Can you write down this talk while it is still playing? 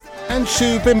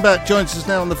Anshu Bhinbat joins us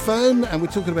now on the phone, and we're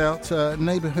talking about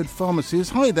neighbourhood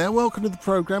pharmacies. Hi there, welcome to the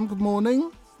programme. Good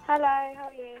morning. Hello, how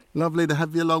are you? Lovely to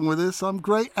have you along with us. I'm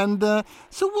great. And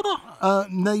so what are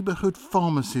neighbourhood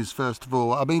pharmacies, first of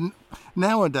all? I mean,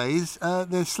 nowadays,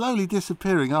 they're slowly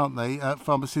disappearing, aren't they,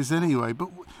 pharmacies anyway? But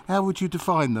how would you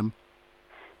define them?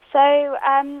 So,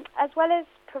 as well as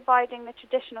providing the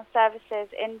traditional services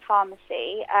in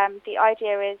pharmacy, the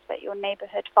idea is that your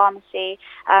neighbourhood pharmacy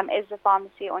is a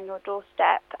pharmacy on your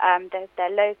doorstep. They're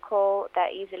local, they're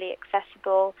easily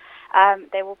accessible.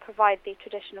 They will provide the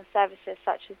traditional services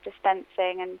such as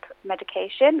dispensing and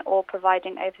medication or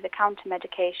providing over-the-counter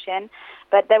medication,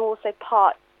 but they're also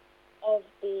part of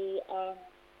the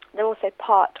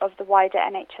wider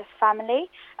NHS family,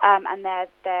 and they're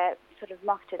sort of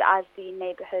marketed as the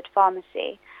neighbourhood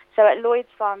pharmacy. So at Lloyd's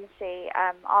Pharmacy,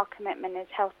 our commitment is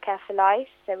healthcare for life.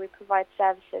 So we provide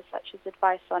services such as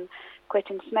advice on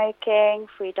quitting smoking,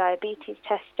 free diabetes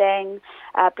testing,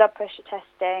 blood pressure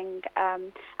testing,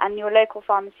 and your local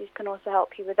pharmacies can also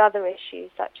help you with other issues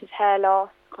such as hair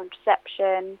loss,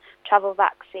 contraception, travel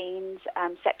vaccines,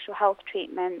 sexual health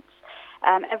treatments.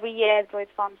 Every year,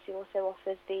 Lloyd's Pharmacy also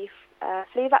offers the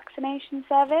flu vaccination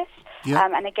service.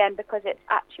 Yep. And again, because it's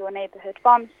at your neighbourhood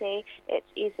pharmacy, it's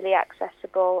easily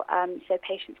accessible, so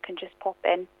patients can just pop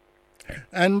in.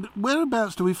 And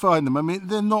whereabouts do we find them? I mean,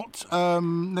 they're not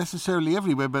necessarily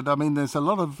everywhere, but I mean, there's a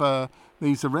lot of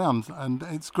these around, and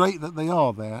it's great that they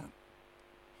are there.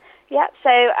 Yeah,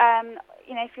 so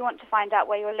if you want to find out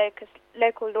where your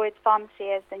local Lloyd's Pharmacy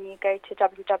is, then you go to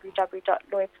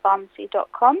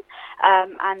www.lloydspharmacy.com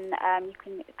and you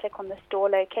can click on the store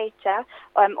locator.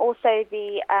 Also,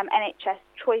 the NHS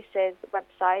Choices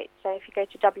website. So if you go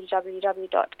to www.nhs.uk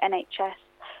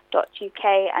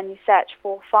and you search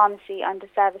for pharmacy under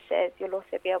services, you'll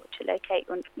also be able to locate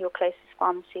your closest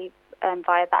pharmacy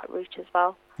via that route as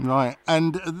well. Right,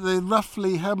 and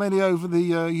roughly how many over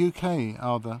the UK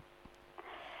are there?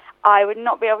 I would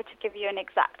not be able to give you an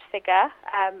exact figure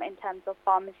in terms of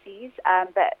pharmacies,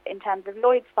 but in terms of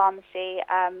Lloyd's Pharmacy,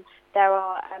 there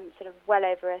are sort of well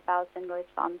over 1,000 Lloyd's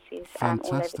pharmacies all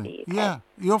over the UK. Yeah,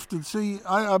 you often see,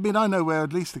 I mean, I know where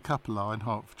at least a couple are in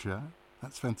Hertfordshire.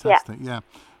 That's fantastic, yeah.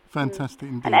 Fantastic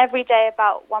indeed. And every day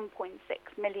about 1.6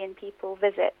 million people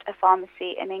visit a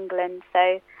pharmacy in England,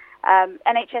 so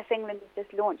NHS England has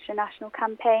just launched a national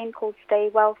campaign called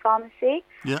Stay Well Pharmacy,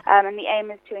 and the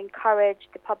aim is to encourage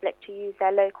the public to use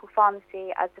their local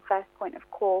pharmacy as the first point of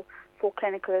call for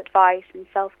clinical advice and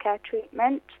self-care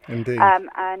treatment. Indeed.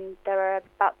 And there are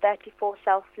about 34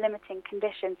 self-limiting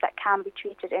conditions that can be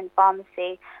treated in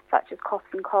pharmacy, such as cough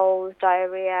and cold,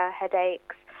 diarrhoea,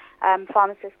 headaches.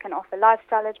 Pharmacists can offer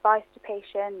lifestyle advice to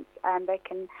patients, and they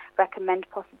can recommend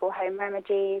possible home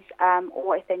remedies,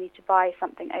 or if they need to buy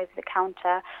something over the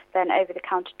counter, then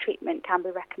over-the-counter treatment can be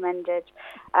recommended.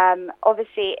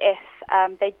 Obviously, if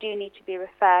they do need to be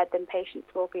referred, then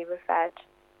patients will be referred.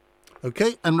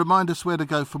 Okay, and remind us where to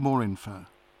go for more info.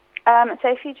 So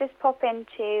if you just pop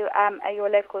into your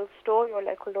local store, your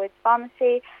local Lloyd's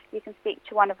Pharmacy, you can speak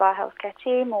to one of our healthcare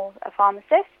team or a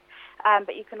pharmacist.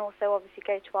 But you can also obviously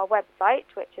go to our website,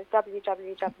 which is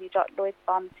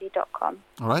www.lloydspharmacy.com.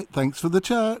 All right, thanks for the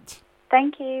chat.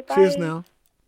 Thank you. Bye. Cheers now.